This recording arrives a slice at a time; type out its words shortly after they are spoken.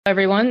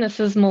Everyone,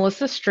 this is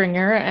Melissa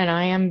Stringer, and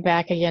I am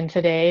back again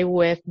today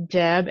with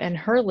Deb and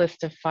her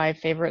list of 5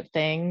 favorite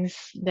things.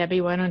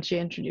 Debbie, why don't you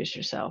introduce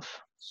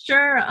yourself?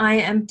 Sure, I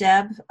am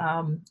Deb,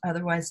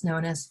 otherwise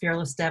known as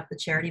Fearless Deb, the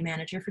charity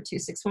manager for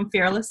 261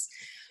 Fearless.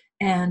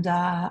 And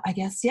I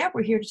guess, yeah,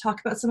 we're here to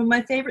talk about some of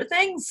my favorite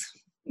things.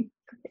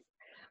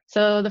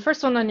 So the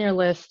first one on your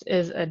list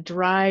is a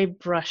dry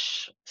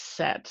brush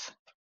set.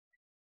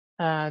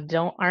 Aren't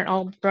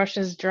all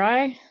brushes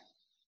dry?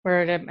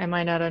 Or am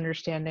I not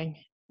understanding?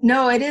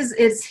 No, yeah,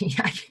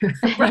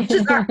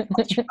 brushes are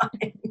all dry.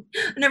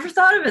 I never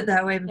thought of it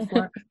that way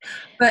before.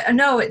 But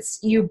no, it's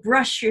you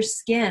brush your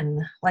skin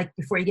like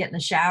before you get in the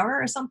shower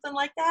or something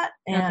like that.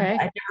 And Okay.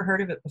 I've never heard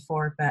of it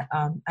before, but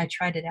I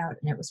tried it out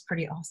and it was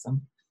pretty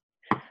awesome.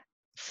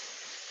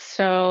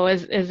 So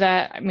is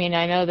that, I mean,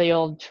 I know the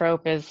old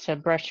trope is to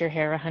brush your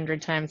hair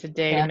 100 times a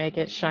day to Yeah. make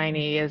it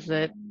shiny. Is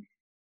it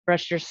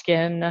brush your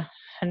skin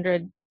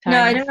 100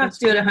 No, I times? don't have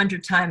to do it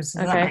 100 times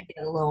because that Okay. might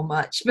get a little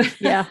much.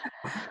 But Yeah.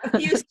 a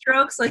few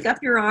strokes, like up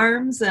your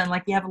arms, and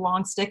like you have a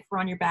long stick for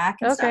on your back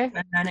and stuff, Okay.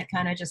 and then it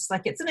kind of just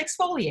like it's an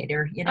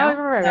exfoliator, Oh, So,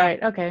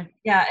 right. Okay.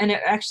 yeah, and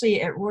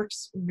it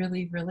works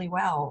really, really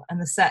well. And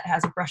the set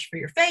has a brush for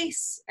your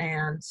face,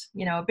 and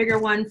a bigger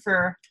one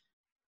for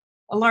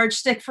a large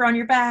stick for on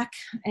your back,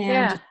 and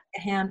Yeah. just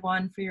a hand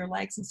one for your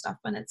legs and stuff.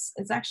 And it's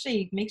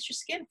actually makes your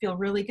skin feel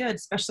really good,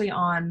 especially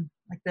on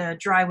like the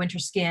dry winter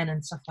skin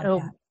and stuff like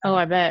that. Oh, So,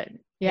 I bet.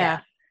 yeah, Yeah.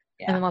 And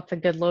yeah, then lots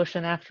of good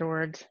lotion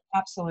afterwards.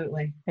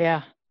 absolutely.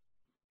 Yeah.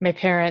 My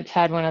parents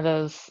had one of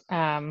those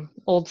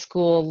old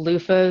school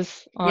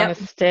loofahs on a Yep,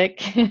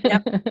 stick.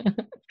 yep.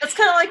 That's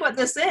kind of like what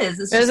this is.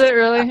 It's Is just, it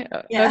really?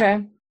 yeah,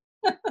 Okay.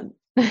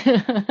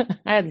 I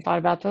hadn't thought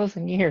about those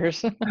in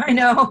years. I I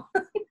know.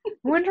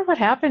 wonder what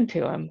happened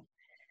to them.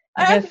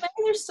 I I guess, maybe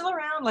they're still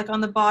around, like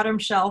on the bottom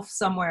shelf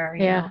somewhere,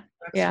 yeah,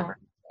 yeah, drugstore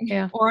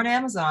yeah. or on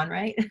Amazon,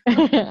 right?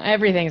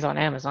 Everything's on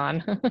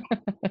Amazon.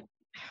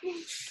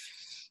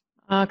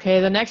 Okay,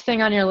 the next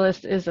thing on your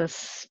list is a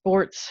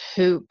sports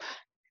hoop,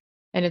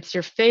 and it's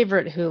your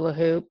favorite hula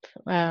hoop.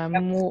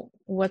 Yep.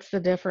 What's the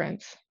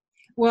difference?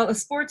 Well, a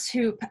sports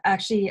hoop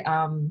actually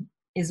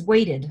is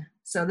weighted.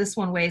 So this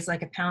one weighs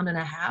like 1.5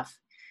 pounds.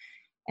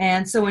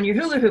 And so when you're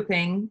hula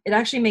hooping, it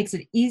actually makes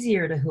it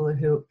easier to hula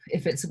hoop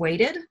if it's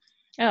weighted.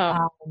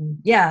 Oh,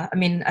 Yeah, I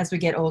mean, as we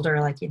get older,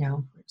 like,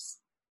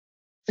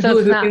 so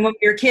hula it's hooping not, when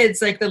you're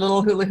kids, like the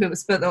little hula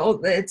hoops, but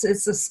it's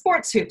a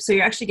sports hoop. So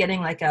you're actually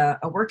getting like a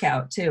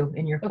workout too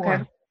in your okay.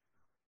 core.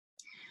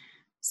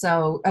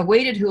 So a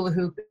weighted hula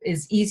hoop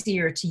is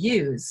easier to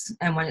use.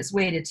 And when it's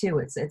weighted too,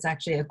 it's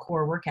actually a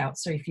core workout.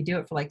 So if you do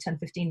it for like 10,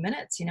 15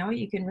 minutes,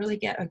 you can really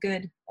get a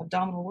good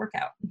abdominal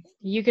workout.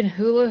 You can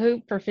hula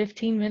hoop for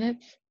 15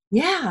 minutes?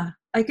 Yeah,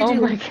 I could Oh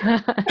do my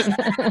God.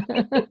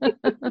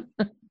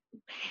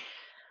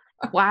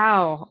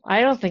 Wow.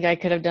 I don't think I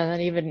could have done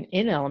that even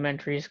in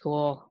elementary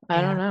school.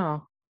 I don't Yeah.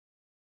 know.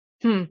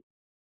 Hmm.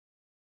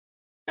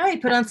 Oh, you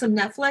put on some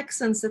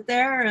Netflix and sit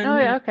there Oh, and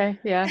yeah. Okay.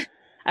 Yeah.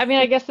 I mean,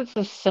 I guess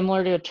it's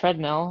similar to a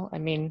treadmill. I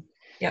mean,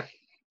 yep.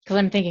 because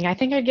I'm thinking, I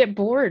think I'd get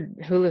bored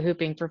hula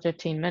hooping for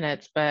 15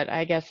 minutes, but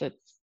I guess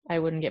I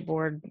wouldn't get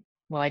bored.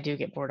 Well, I do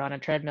get bored on a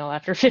treadmill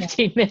after Yeah.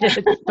 15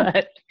 minutes,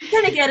 but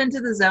Kind of get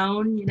into the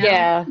zone.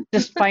 yeah,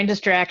 just find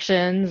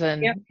distractions Yep.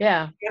 and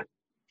yeah, Yep.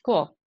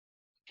 cool.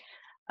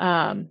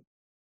 Um,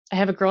 I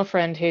have a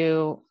girlfriend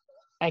who,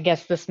 I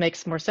guess this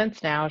makes more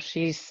sense now.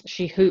 She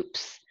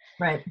hoops,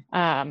 Right.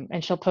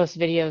 and she'll post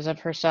videos of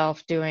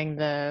herself doing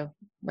the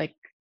like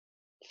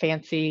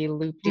fancy Hmm.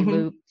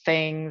 loop-de-loop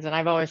things, and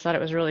I've always thought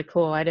it was really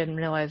cool. I didn't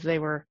realize they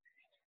were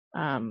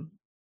um,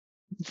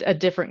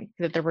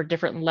 that there were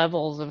different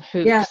levels of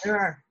Yeah, hoops. there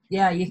are.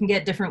 Yeah, you can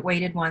get different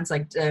weighted ones,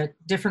 like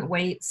different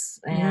weights,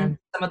 Hmm. and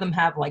some of them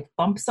have like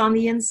bumps on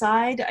the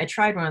inside. I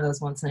tried one of those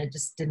once, and it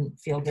just didn't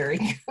feel very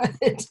good.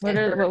 It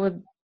hurt. What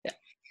would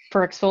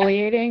for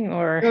exfoliating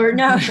or Or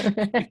no,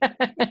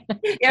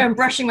 yeah, I'm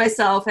brushing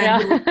myself and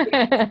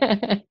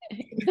yeah.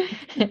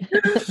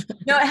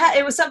 no,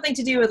 it was something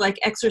to do with like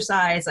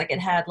exercise. Like it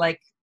had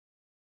like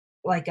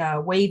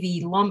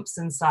wavy lumps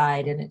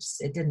inside, and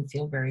it didn't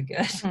feel very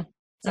good. Hmm,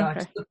 So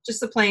okay.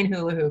 just a plain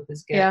hula hoop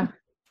is good. Yeah.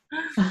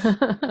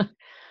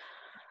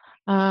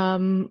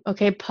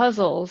 Okay,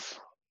 puzzles.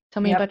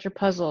 Tell me Yep. about your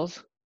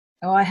puzzles.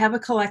 Oh, I have a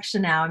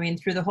collection now. I mean,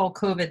 through the whole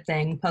COVID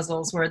thing,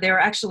 puzzles were they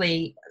were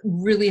actually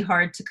really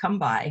hard to come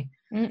by.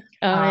 Oh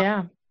Uh,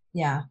 yeah.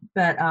 yeah,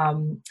 but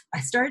I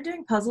started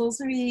doing puzzles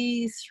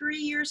maybe 3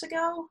 years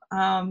ago.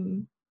 I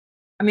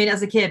mean,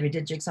 as a kid, we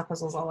did jigsaw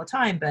puzzles all the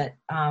time, but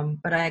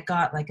I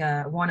got like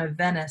a one of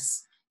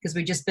Venice because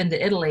we just been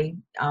to Italy,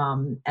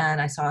 and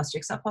I saw this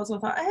jigsaw puzzle. I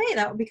thought, hey,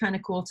 that would be kind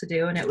of cool to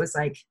do, and it was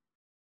like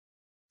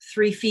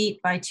 3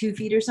 feet by 2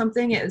 feet or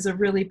something. It was a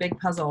really big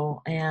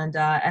puzzle, and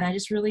I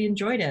just really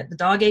enjoyed it. The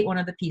dog ate one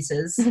of the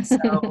pieces,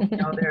 so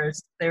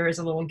there is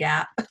a little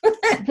gap.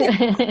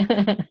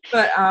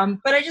 But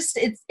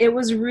it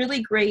was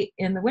really great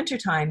in the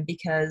wintertime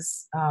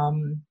because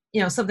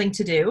something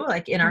to do.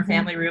 Like in our Hmm.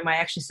 family room, I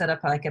actually set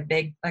up like a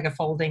big like a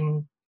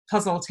folding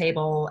puzzle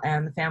table,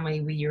 and the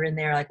family, we are in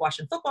there like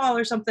watching football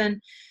or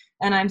something,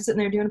 and I'm sitting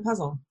there doing a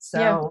puzzle.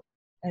 Yeah. So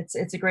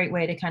it's a great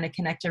way to kind of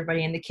connect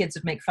everybody, and the kids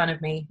would make fun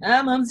of me.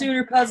 Oh, Mom's doing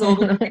her puzzle,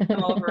 but then I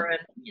come over and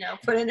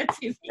put in a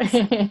few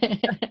pieces.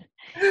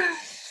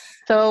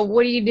 So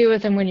what do you do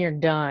with them when you're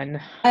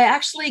done? I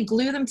actually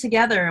glue them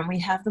together, and we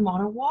have them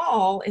on a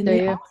wall in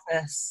the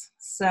office.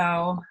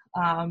 So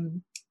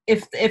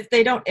if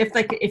they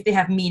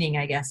have meaning,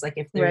 I guess, like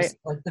if there's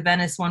like the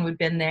Venice one, we've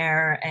been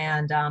there,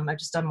 and I've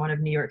just done one of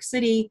New York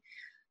City,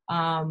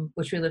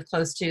 which we live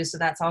close to, so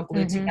that's all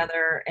glued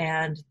together.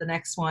 And the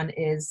next one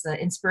is the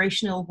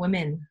Inspirational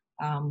Women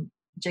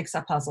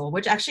jigsaw puzzle,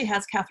 which actually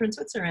has Catherine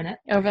Switzer in it.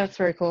 Oh, that's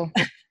very cool.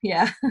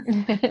 Yeah.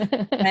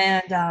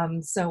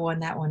 And so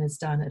when that one is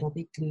done, it'll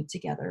be glued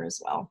together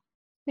as well.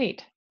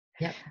 Neat.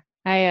 Yep.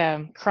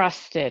 I cross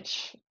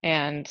stitch,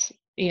 and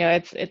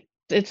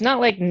it's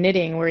not like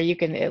knitting where you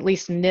can at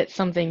least knit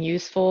something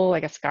useful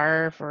like a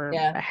scarf or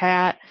a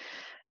hat.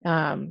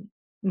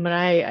 But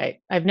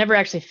I've never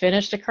actually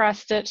finished a cross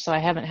stitch, so I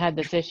haven't had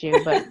this issue,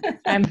 but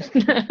I'm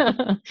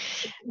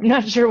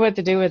not sure what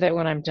to do with it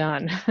when I'm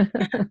done.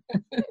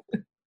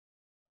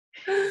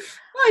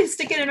 Well, you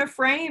stick it in a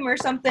frame or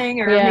something,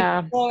 or make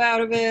a pillow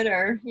out of it,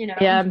 or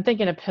Yeah, I'm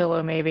thinking a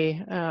pillow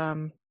maybe,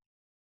 or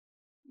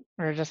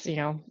just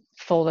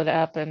fold it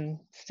up and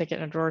stick it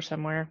in a drawer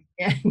somewhere.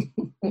 Yeah.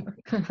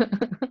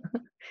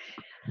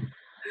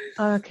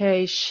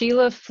 Okay,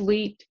 Sheila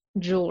Fleet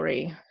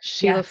Jewelry.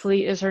 Sheila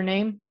Fleet is her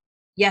name?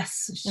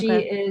 Yes, she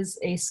is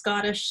a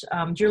Scottish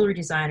jewelry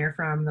designer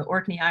from the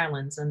Orkney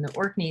Islands, and the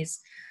Orkneys.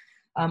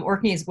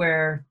 Orkney is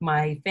where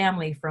my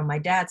family from my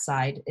dad's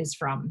side is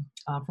from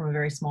a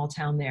very small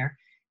town there.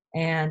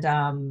 And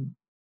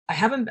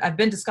I've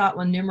been to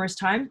Scotland numerous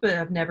times, but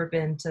I've never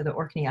been to the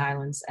Orkney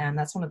Islands. And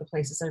that's one of the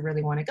places I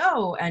really want to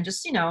go. And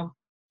just,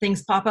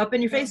 things pop up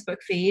in your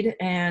Facebook feed.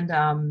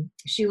 And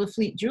Sheila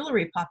Fleet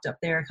Jewelry popped up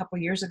there a couple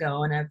years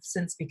ago. And I've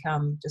since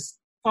just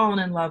fallen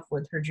in love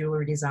with her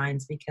jewelry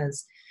designs,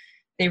 because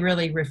they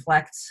really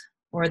reflect,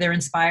 or they're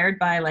inspired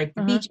by like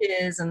the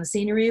beaches and the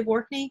scenery of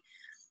Orkney.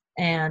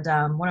 And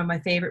one of my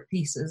favorite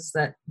pieces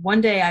that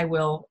one day I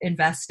will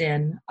invest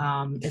in,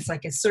 it's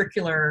like a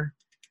circular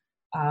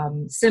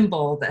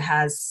symbol that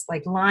has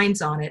like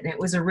lines on it. And it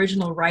was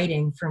original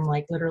writing from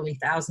like literally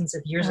thousands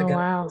of years ago.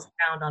 Wow. It was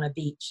found on a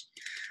beach.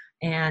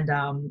 And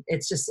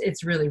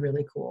it's really,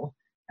 really cool.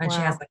 And she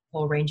has like a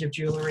whole range of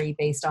jewelry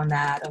based on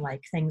that, and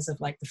like things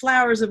of like the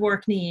flowers of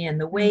Orkney and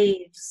the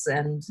waves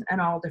and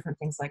all different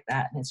things like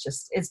that. And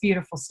it's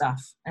beautiful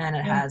stuff. And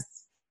it has,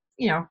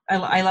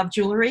 I love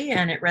jewelry,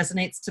 and it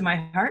resonates to my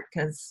heart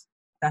because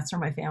that's where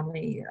my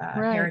family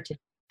heritage.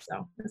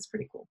 So that's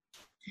pretty cool.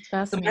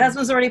 So my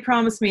husband's already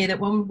promised me that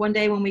one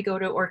day when we go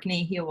to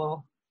Orkney, he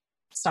will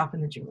stop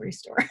in the jewelry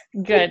store.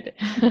 Good.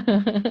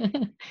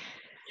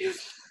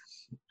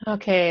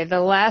 Okay, the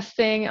last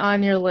thing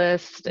on your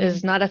list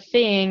is not a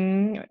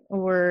thing,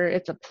 or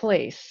it's a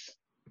place.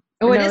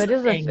 Oh, no, it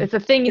is a thing. It's a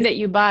thing that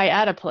you buy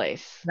at a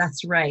place.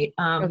 That's right.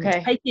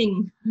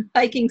 Hiking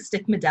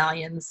stick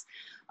medallions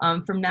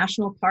from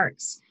national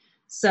parks.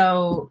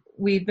 So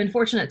we've been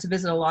fortunate to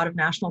visit a lot of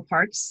national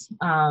parks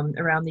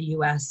around the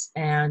U.S.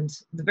 And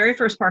the very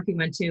first park we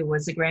went to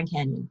was the Grand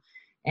Canyon.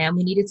 And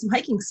we needed some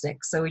hiking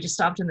sticks. So we just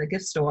stopped in the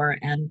gift store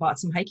and bought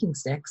some hiking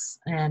sticks.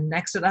 And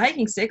next to the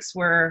hiking sticks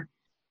were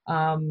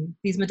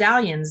these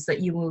medallions that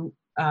you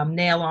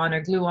nail on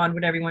or glue on,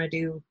 whatever you want to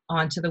do,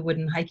 onto the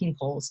wooden hiking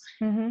poles.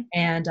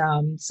 And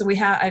so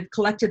I've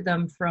collected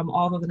them from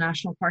all of the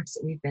national parks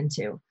that we've been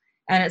to.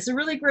 And it's a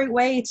really great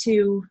way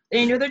to,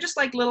 they're just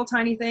like little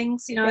tiny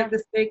things, like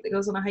this big that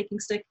goes on a hiking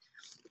stick.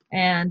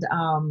 And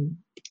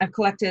I've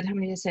collected, how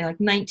many did I say, like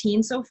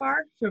 19 so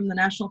far from the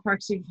national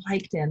parks we've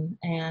hiked in.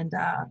 And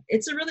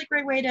it's a really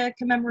great way to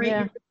commemorate your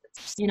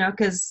visits,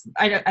 because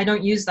I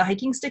don't use the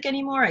hiking stick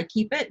anymore. I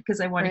keep it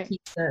because I want to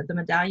keep the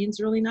medallions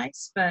really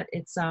nice. But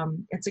it's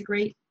a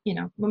great,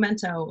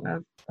 memento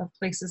of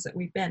places that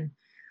we've been.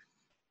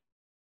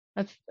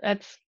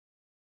 That's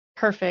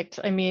perfect.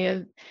 I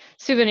mean,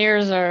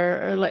 souvenirs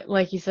are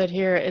like you said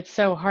here, it's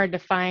so hard to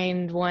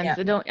find ones that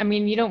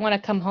you don't want to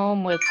come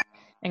home with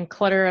and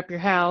clutter up your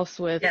house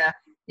with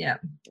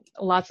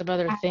lots of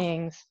other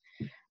things.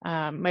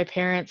 My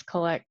parents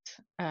collect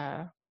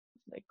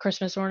like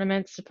Christmas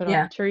ornaments to put on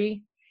the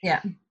tree.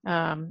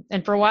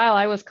 And for a while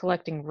I was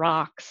collecting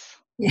rocks.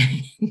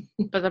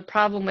 But the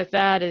problem with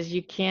that is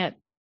you can't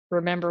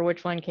remember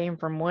which one came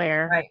from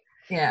where. Right.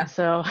 Yeah.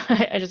 So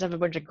I just have a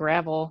bunch of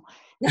gravel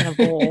in a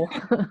bowl.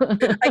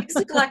 I used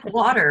to collect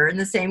water in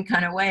the same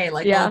kind of way,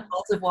 like little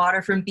balls of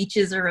water from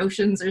beaches or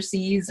oceans or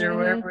seas or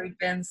wherever we've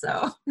been.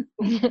 So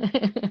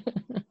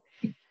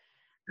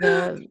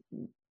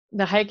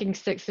the hiking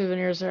stick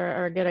souvenirs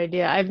are a good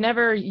idea. I've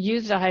never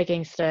used a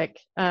hiking stick,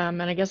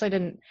 and I guess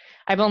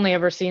I've only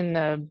ever seen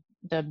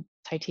the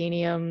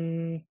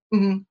titanium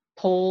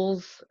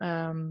poles.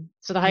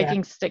 So the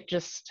hiking stick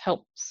just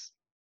helps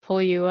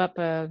pull you up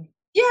a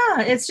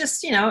Yeah, it's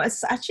just,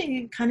 it's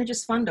actually kind of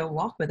just fun to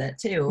walk with it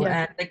too.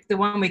 Yeah. And like the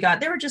one we got,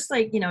 they were just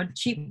like,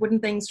 cheap wooden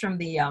things from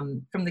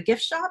the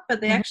gift shop,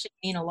 but they Mhm. actually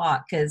mean a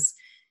lot because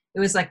it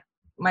was like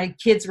my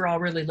kids were all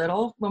really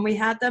little when we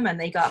had them, and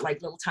they got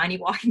like little tiny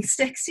walking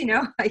sticks,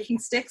 hiking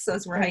sticks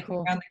as we're Very hiking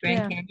cool. around the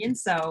Grand Yeah. Canyon.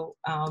 So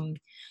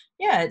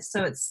yeah, it's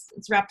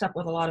wrapped up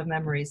with a lot of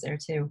memories there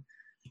too.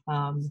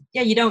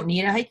 Yeah, you don't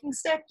need a hiking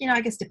stick, I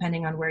guess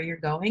depending on where you're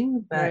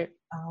going, but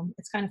Right.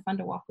 it's kind of fun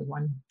to walk with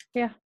one.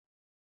 Yeah.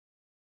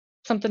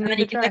 Something And new then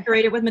to you can try.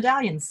 decorate it with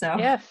medallions. So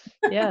Yes.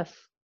 Yes.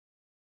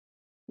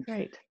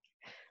 Great.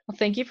 Well,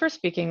 thank you for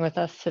speaking with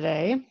us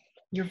today,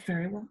 you're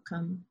very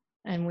welcome.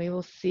 and we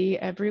will see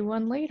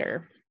everyone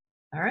later.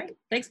 All right.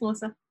 Thanks,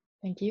 Melissa.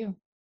 Thank you.